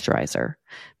moisturizer,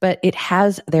 but it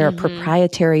has their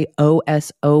proprietary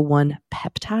OS01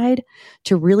 peptide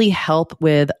to really help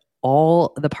with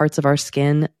all the parts of our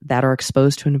skin that are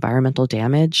exposed to environmental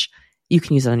damage. You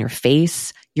can use it on your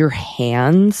face, your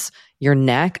hands, your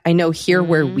neck. I know here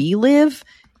where we live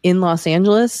in Los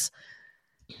Angeles,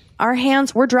 our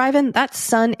hands, we're driving, that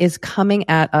sun is coming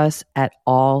at us at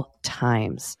all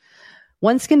times.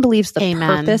 OneSkin believes the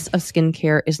purpose of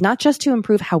skincare is not just to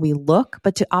improve how we look,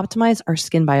 but to optimize our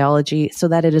skin biology so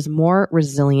that it is more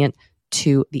resilient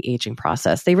to the aging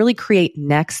process. They really create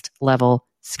next level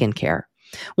skincare.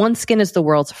 OneSkin is the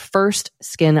world's first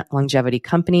skin longevity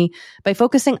company. By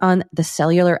focusing on the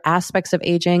cellular aspects of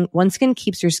aging, OneSkin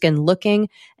keeps your skin looking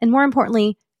and, more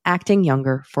importantly, acting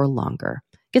younger for longer.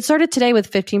 Get started today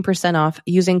with 15% off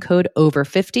using code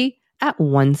OVER50 at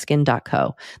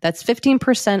oneskin.co. That's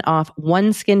 15% off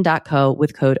oneskin.co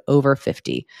with code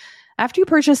OVER50. After you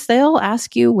purchase, they'll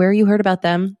ask you where you heard about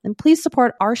them, and please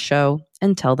support our show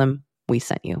and tell them we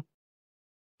sent you.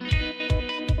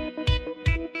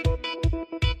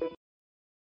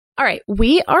 All right,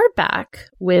 we are back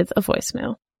with a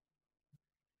voicemail.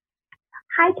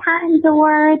 Hi, Kat and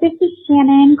Dor. This is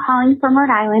Shannon calling from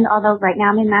Rhode Island, although right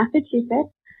now I'm in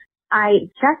Massachusetts. I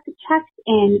just checked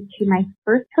into my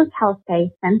first hotel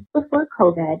stay since before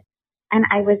COVID, and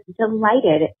I was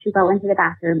delighted to go into the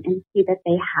bathroom and see that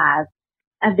they have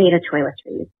Aveda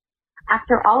toiletries.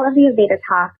 After all of the Aveda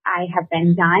talk, I have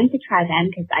been dying to try them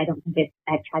because I don't think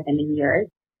I've tried them in years.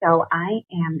 So I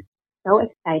am so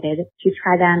excited to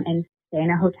try them and stay in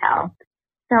a hotel.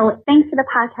 So thanks for the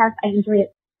podcast. I enjoy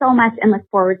it so much and look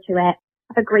forward to it.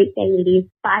 Have a great day, ladies.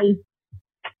 Bye.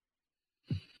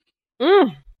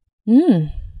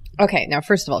 Okay, now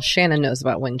first of all, Shannon knows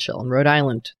about wind chill. In Rhode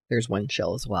Island, there's wind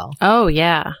chill as well. Oh,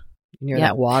 yeah. Near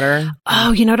that water.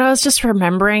 Oh, you know what I was just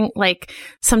remembering? Like,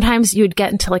 sometimes you'd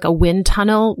get into like a wind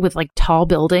tunnel with like tall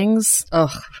buildings.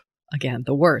 Ugh, again,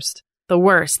 the worst. The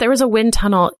worst. There was a wind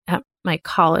tunnel at my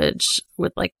college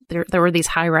with like, there were these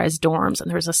high-rise dorms, and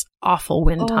there was this awful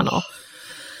wind tunnel.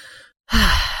 Yeah.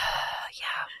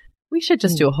 We should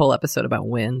just do a whole episode about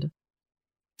wind.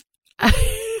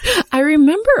 I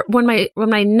remember when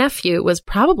my nephew was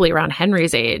probably around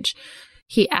Henry's age,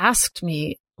 he asked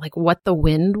me like what the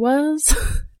wind was.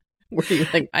 Were you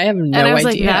like, I have no idea. And I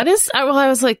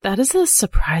was like, that is a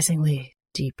surprisingly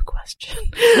deep question.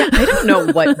 Yeah, I don't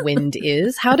know what wind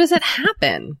is. How does it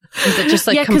happen? Is it just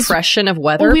like compression of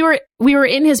weather? Well, we were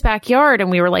in his backyard,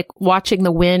 and we were like watching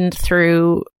the wind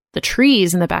through the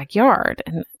trees in the backyard,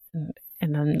 and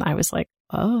then I was like,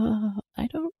 oh, I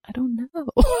don't know.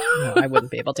 No, I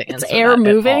wouldn't be able to answer. It's air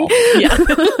moving. Yeah.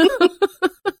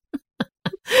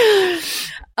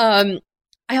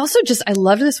 I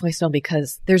loved this voicemail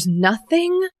because there's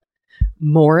nothing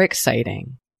more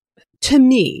exciting to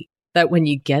me that when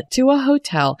you get to a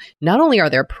hotel, not only are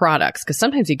there products, because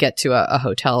sometimes you get to a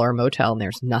hotel or a motel and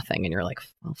there's nothing and you're like,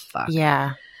 oh, fuck.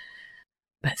 Yeah.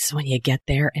 But it's when you get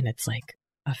there and it's like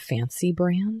a fancy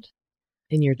brand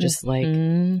and you're just like,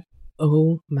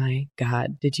 oh my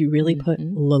God, did you really put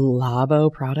Le Labo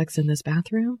products in this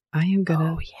bathroom? I am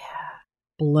going to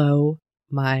blow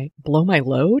my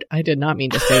load. I did not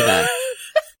mean to say that.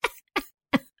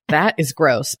 That is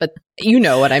gross, but you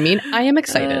know what I mean. I am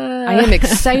excited. I am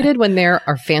excited when there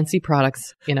are fancy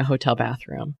products in a hotel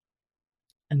bathroom.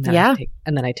 And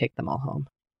then I take them all home.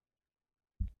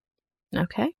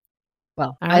 Okay.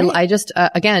 Well, I just,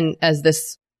 again, as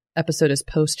this episode is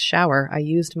post shower, I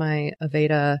used my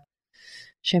Aveda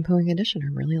shampoo and conditioner.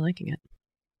 I'm really liking it.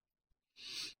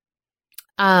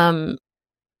 I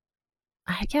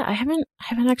haven't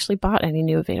actually bought any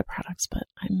new Aveda products, but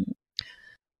I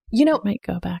might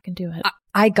go back and do it.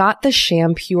 I got the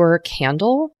Shampure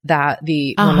candle that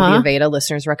one of the Aveda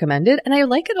listeners recommended, and I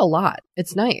like it a lot.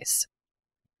 It's nice.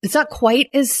 It's not quite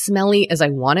as smelly as I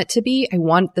want it to be. I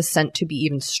want the scent to be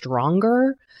even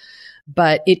stronger,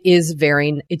 but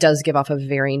it does give off a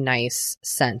very nice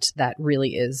scent that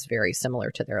really is very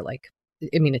similar to their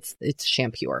it's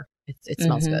Shampure. It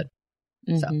smells good.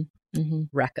 So,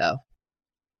 Reco.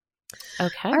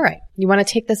 Okay. All right. You want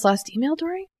to take this last email,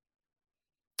 Dory?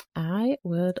 I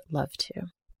would love to.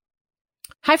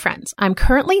 Hi, friends. I'm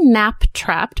currently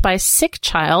nap-trapped by a sick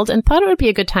child and thought it would be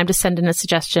a good time to send in a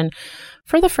suggestion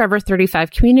for the Forever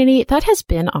 35 community that has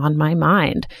been on my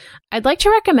mind. I'd like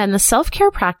to recommend the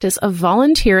self-care practice of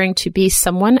volunteering to be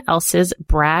someone else's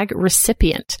brag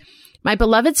recipient. My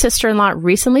beloved sister-in-law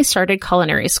recently started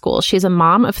culinary school. She's a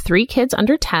mom of 3 kids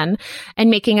under 10 and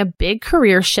making a big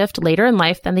career shift later in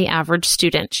life than the average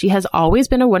student. She has always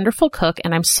been a wonderful cook,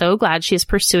 and I'm so glad she is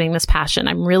pursuing this passion.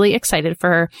 I'm really excited for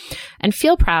her and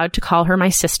feel proud to call her my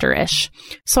sister-ish.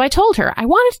 So I told her I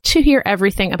wanted to hear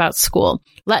everything about school.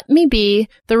 Let me be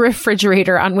the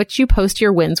refrigerator on which you post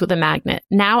your wins with a magnet.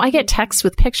 Now I get texts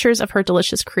with pictures of her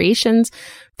delicious creations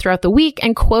throughout the week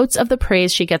and quotes of the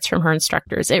praise she gets from her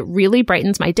instructors. It really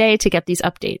brightens my day to get these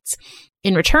updates.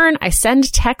 In return, I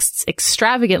send texts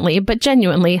extravagantly but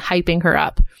genuinely hyping her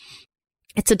up.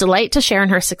 It's a delight to share in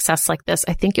her success like this.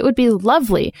 I think it would be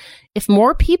lovely if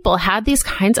more people had these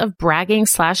kinds of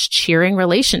bragging/cheering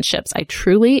relationships. I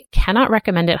truly cannot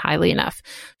recommend it highly enough.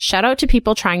 Shout out to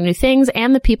people trying new things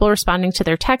and the people responding to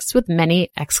their texts with many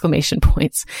exclamation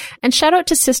points. And shout out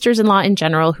to sisters-in-law in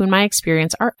general, who in my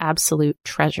experience are absolute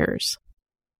treasures.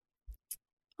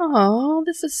 Oh,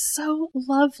 this is so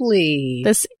lovely.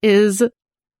 This is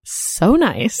so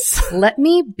nice. Let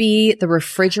me be the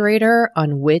refrigerator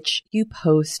on which you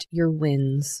post your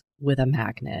wins with a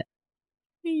magnet.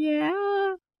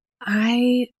 Yeah.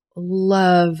 I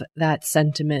love that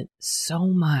sentiment so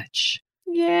much.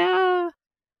 Yeah.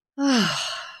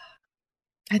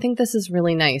 I think this is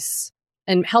really nice.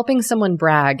 And helping someone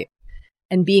brag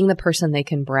and being the person they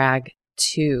can brag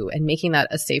to and making that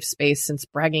a safe space, since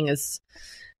bragging has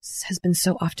been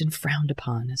so often frowned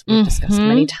upon, as we've discussed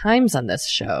many times on this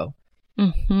show.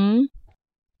 Mm-hmm.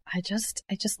 I just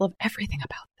love everything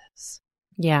about this.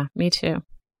 Yeah, me too.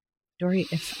 Doree,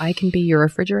 if I can be your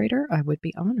refrigerator, I would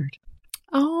be honored.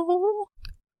 Oh,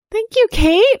 thank you,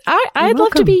 Kate. I'd love to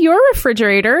welcome. be your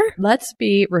refrigerator. Let's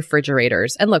be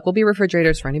refrigerators. And look, we'll be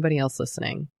refrigerators for anybody else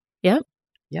listening. Yep.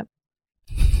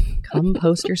 Come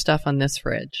post your stuff on this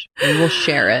fridge. We will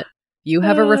share it. You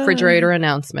have a refrigerator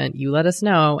announcement. You let us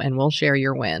know and we'll share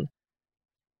your win.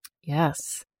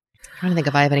 Yes. I'm trying to think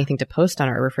if I have anything to post on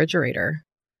our refrigerator.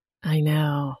 I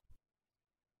know.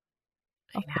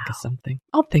 I'll think of something.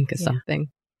 I'll think of something.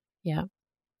 Yeah.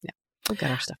 We'll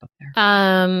get our stuff up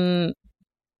there.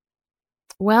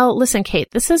 Well, listen, Kate,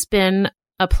 this has been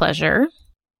a pleasure.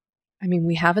 I mean,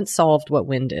 we haven't solved what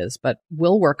wind is, but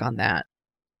we'll work on that.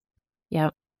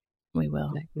 Yep, we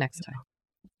will. Next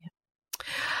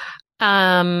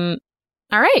time.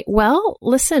 All right. Well,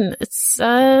 listen, it's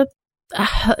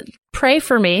pray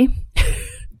for me.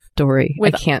 Doree,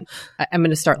 I can't. I'm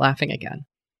going to start laughing again.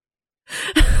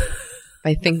 If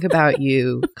I think about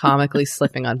you comically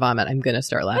slipping on vomit, I'm going to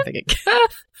start laughing again.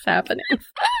 It's happening.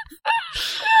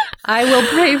 I will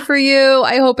pray for you.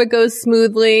 I hope it goes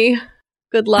smoothly.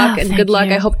 Good luck and good luck.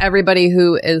 You. I hope everybody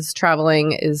who is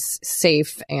traveling is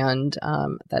safe and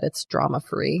that it's drama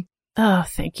free. Oh,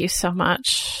 thank you so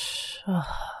much. Oh.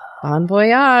 Bon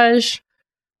voyage.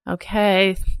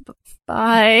 Okay.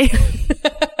 Bye.